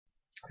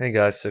Hey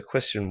guys, so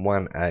question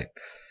 1a.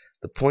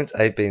 The points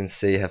A, B, and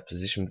C have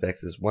position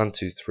vectors 1,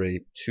 2,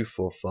 3, 2,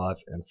 4, 5,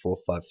 and 4,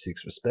 5,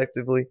 6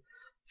 respectively.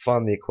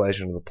 Find the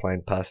equation of the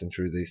plane passing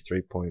through these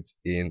 3 points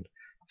in.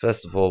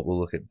 First of all, we'll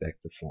look at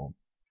vector form.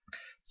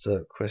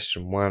 So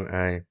question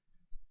 1a,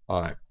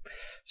 I.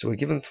 So we're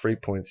given 3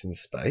 points in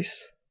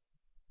space,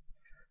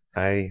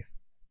 A,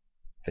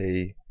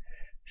 B,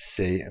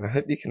 C, and I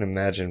hope you can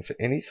imagine for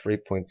any 3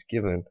 points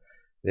given,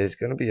 there's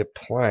going to be a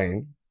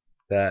plane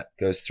that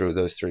goes through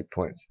those 3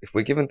 points. If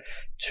we're given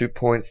 2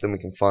 points, then we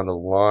can find a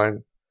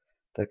line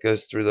that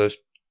goes through those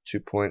 2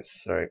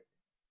 points.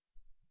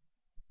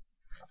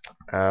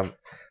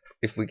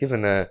 If we're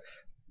given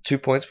 2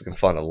 points, we can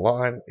find a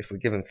line. If we're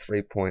given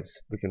 3 points,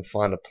 we can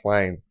find a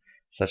plane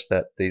such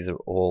that these are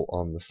all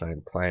on the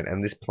same plane.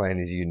 And this plane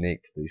is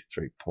unique to these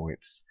 3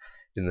 points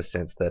in the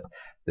sense that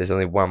there's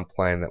only one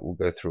plane that will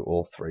go through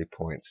all 3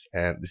 points,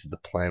 and this is the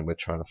plane we're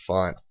trying to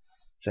find.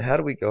 So how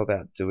do we go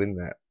about doing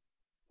that?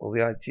 Well,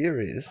 the idea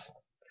is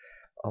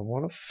I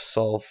want to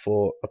solve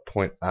for a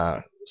point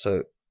R.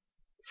 So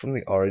from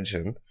the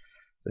origin,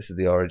 this is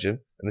the origin,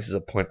 and this is a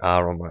point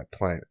R on my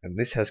plane, and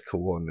this has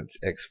coordinates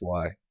x,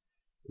 y,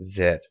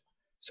 z.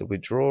 So we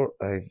draw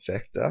a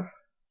vector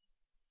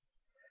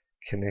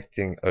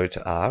connecting O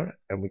to R,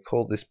 and we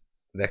call this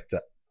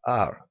vector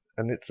R,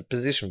 and it's a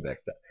position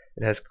vector.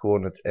 It has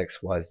coordinates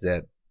x, y, z.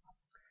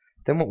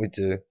 Then what we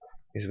do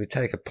is we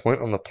take a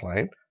point on the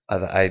plane,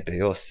 either A, B,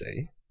 or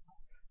C,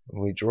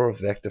 and we draw a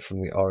vector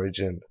from the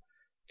origin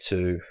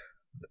to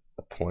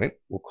a point.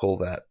 We'll call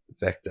that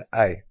vector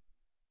A.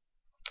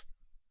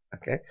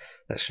 Okay,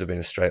 that should have been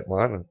a straight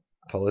line. I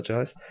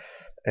apologize.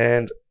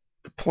 And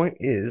the point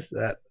is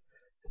that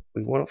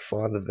we want to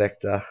find the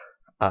vector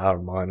R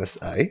minus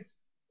A.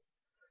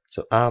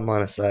 So R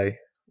minus A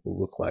will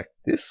look like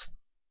this.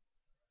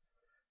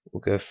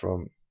 We'll go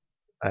from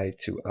A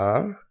to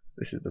R.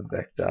 This is the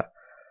vector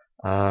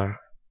R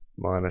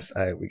minus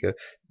A. We go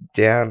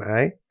down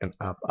A and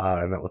up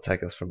R, and that will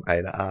take us from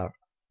A to R.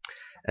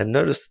 And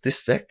notice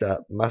this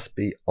vector must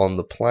be on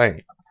the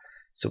plane.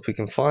 So if we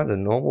can find a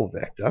normal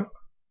vector,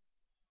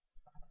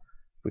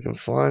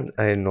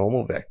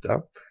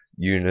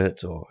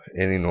 unit or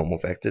any normal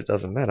vector, it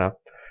doesn't matter,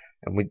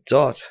 and we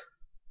dot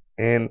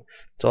n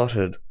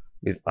dotted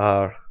with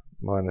R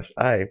minus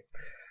A.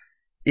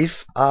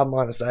 If R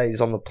minus A is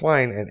on the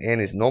plane and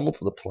n is normal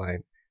to the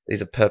plane,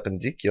 these are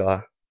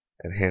perpendicular,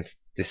 and hence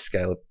this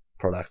scalar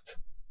product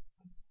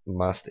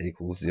must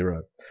equal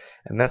 0.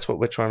 And that's what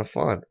we're trying to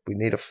find. We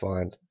need to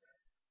find,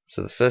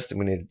 so the first thing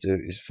we need to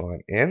do is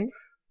find n,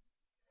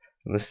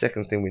 and the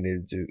second thing we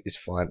need to do is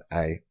find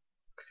A.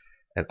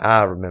 And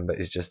R, remember,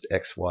 is just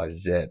x, y,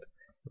 z.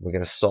 We're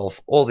going to solve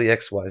for all the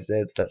x, y,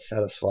 z's that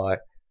satisfy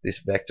this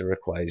vector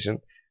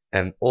equation,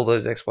 and all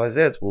those x, y,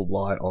 z's will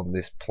lie on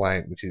this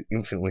plane, which is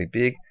infinitely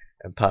big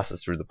and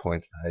passes through the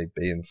points A,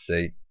 B, and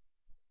C.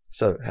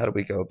 So how do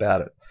we go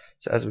about it?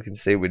 So as we can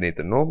see, we need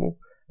the normal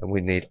and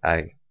we need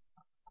A.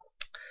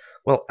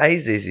 Well, A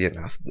is easy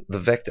enough. The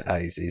vector A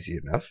is easy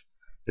enough.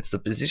 It's the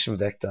position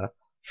vector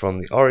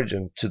from the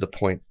origin to the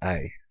point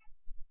A.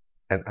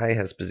 And A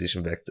has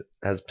position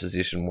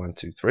 1,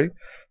 2, 3.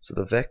 So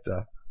the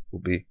vector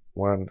will be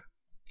 1,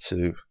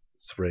 2,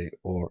 3,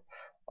 or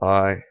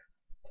I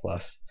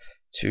plus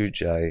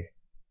 2j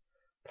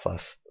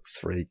plus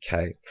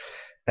 3k.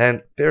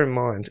 And bear in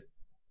mind,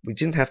 we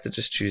didn't have to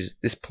just choose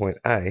this point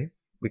A.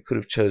 We could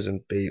have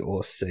chosen B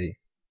or C.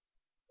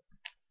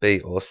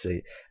 And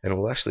it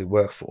will actually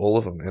work for all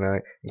of them. And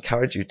I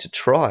encourage you to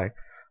try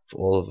for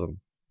all of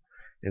them.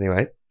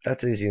 Anyway,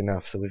 that's easy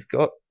enough. So we've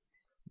got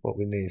what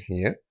we need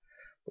here.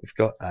 We've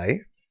got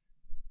A.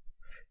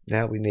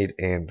 Now we need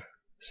n.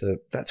 So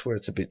that's where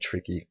it's a bit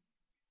tricky.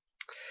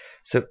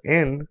 So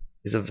n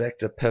is a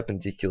vector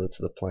perpendicular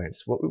to the plane.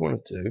 So what we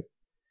want to do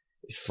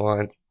is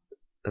find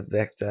a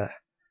vector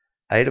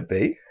A to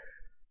B.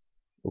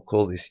 We'll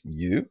call this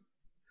U,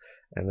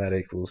 and that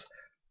equals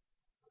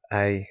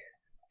A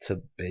to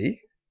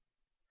B.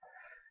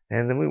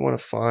 And then we want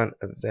to find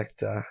a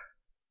vector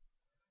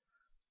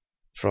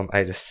from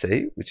A to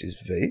C, which is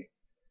V.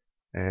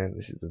 And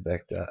this is the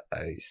vector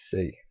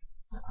AC.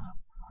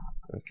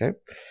 Okay,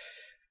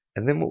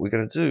 and then what we're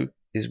going to do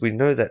is we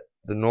know that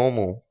the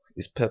normal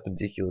is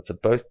perpendicular to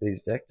both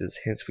these vectors,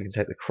 hence we can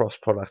take the cross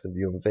product of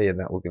U and V, and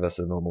that will give us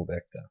a normal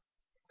vector.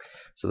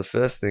 So the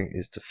first thing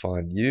is to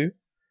find U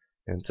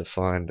and to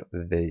find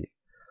V.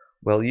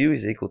 Well, U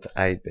is equal to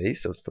AB,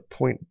 so it's the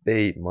point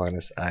B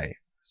minus A.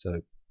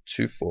 So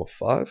 2, 4,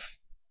 5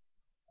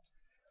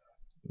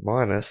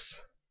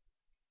 minus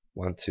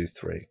 1, 2,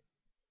 3.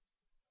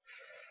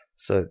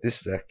 So this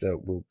vector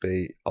will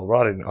be, I'll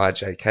write it in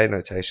IJK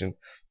notation,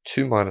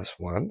 2 minus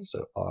 1,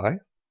 so I,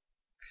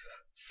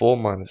 4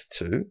 minus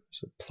 2,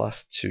 so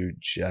plus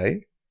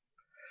 2j,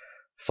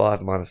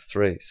 5 minus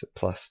 3, so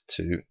plus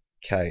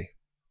 2k.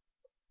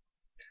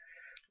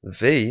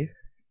 V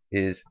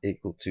is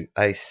equal to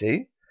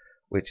AC,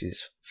 which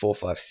is 4,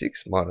 5,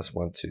 6 minus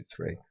 1, 2,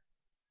 3.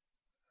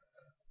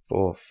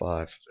 4,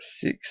 5,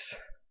 6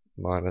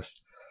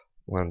 minus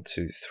 1,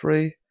 2,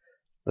 3.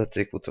 That's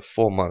equal to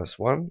 4 minus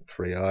 1,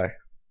 3i,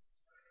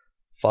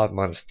 5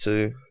 minus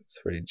 2,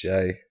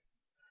 3j,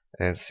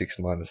 and 6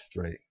 minus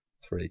 3,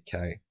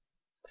 3k.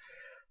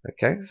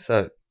 Okay,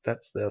 so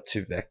that's our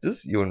two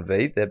vectors, u and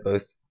v. They're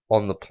both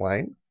on the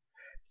plane.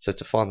 So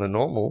to find the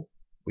normal,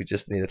 we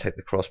just need to take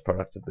the cross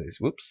product of these.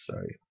 Whoops,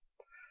 sorry.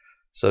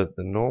 So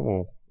the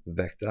normal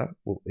vector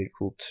will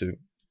equal to,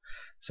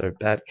 so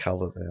bad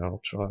color there,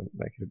 I'll try and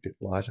make it a bit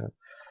lighter.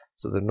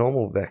 So the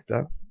normal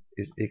vector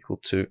is equal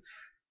to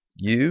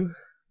u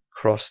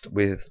crossed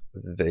with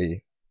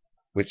v,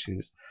 which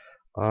is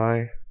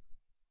I,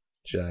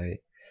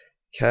 j,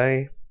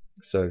 k.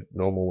 So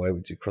normal way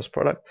we do cross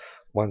product,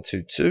 1,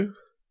 2, 2,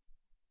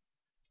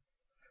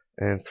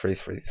 and 3,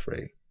 3,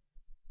 3.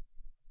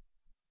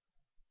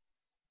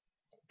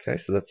 Okay,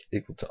 so that's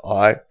equal to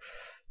I.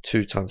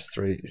 2 times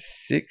 3 is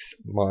 6,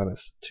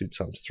 minus 2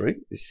 times 3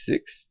 is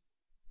 6,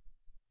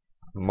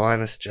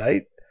 minus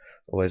j,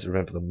 always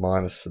remember the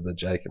minus for the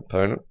j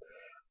component.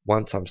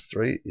 1 times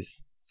 3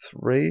 is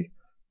 3,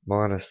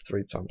 minus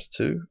 3 times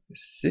 2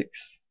 is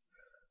 6,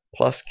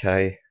 plus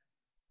k,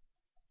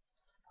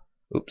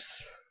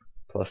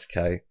 plus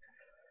k.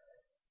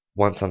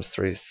 1 times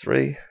 3 is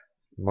 3,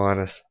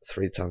 minus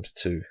 3 times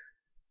 2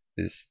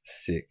 is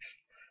 6.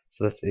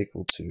 So that's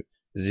equal to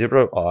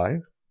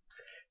 0i.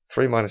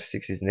 3 minus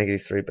 6 is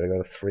negative 3, but I got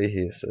a 3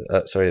 here, so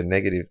sorry, a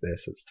negative there,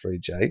 so it's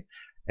 3j,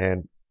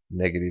 and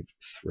negative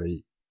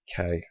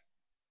 3k.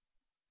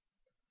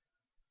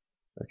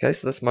 Okay,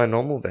 so that's my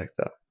normal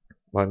vector.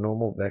 My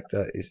normal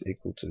vector is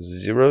equal to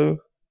 0,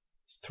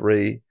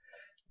 3,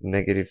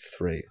 negative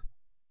 3.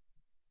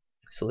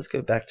 So let's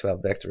go back to our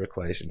vector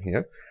equation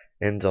here.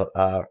 N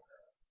dotted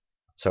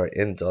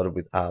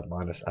with r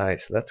minus a.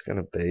 So that's going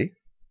to be,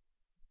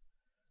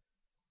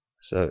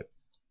 so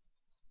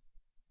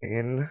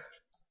n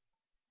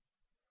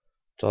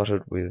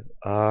dotted with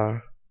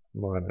r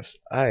minus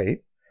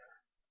a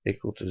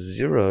equal to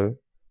 0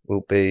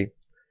 will be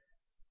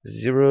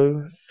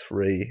 0,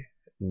 3,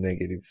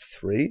 negative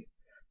 3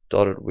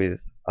 dotted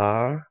with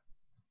r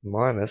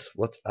minus,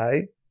 what's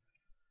a?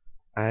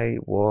 A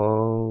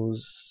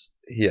was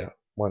here,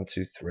 1,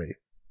 2, 3.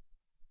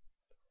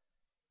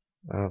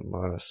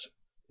 Minus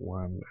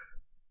 1,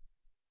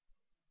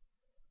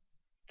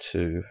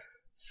 2,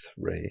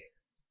 3.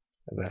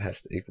 And that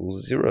has to equal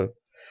 0.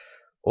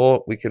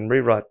 Or we can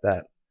rewrite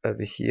that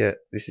over here.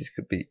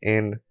 Could be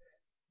n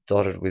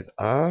dotted with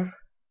r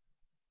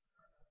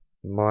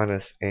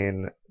minus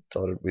n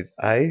dotted with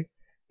a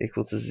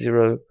equal to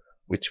 0,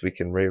 which we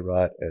can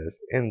rewrite as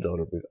n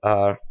dotted with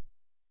r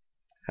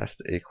has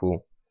to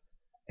equal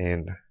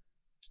n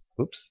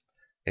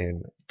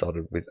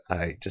dotted with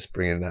a, just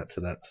bringing that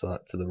to that side,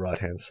 to the right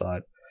hand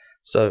side.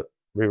 So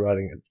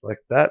rewriting it like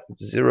that,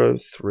 0,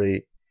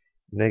 3,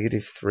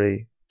 negative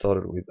 3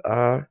 dotted with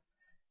r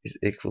is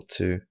equal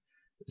to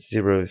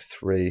 0,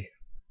 3,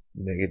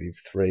 negative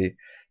 3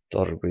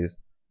 dotted with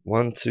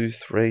 1, 2,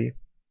 3.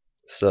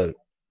 So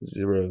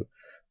 0,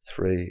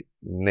 3,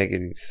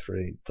 negative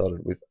 3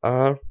 dotted with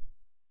r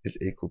is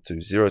equal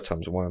to 0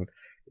 times 1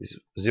 is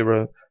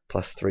 0,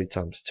 plus 3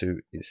 times 2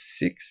 is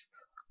 6,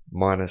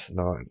 minus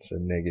 9, so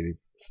negative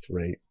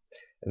 3.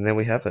 And then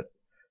we have it.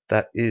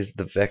 That is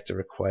the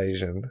vector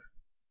equation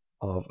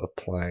of a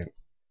plane.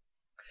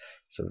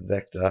 So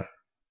vector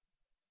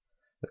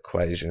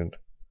equation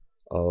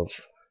of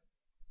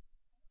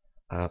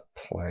a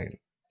plane.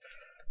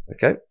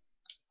 Okay,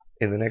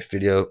 in the next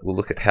video we'll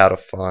look at how to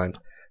find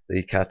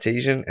the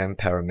Cartesian and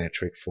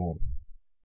parametric form.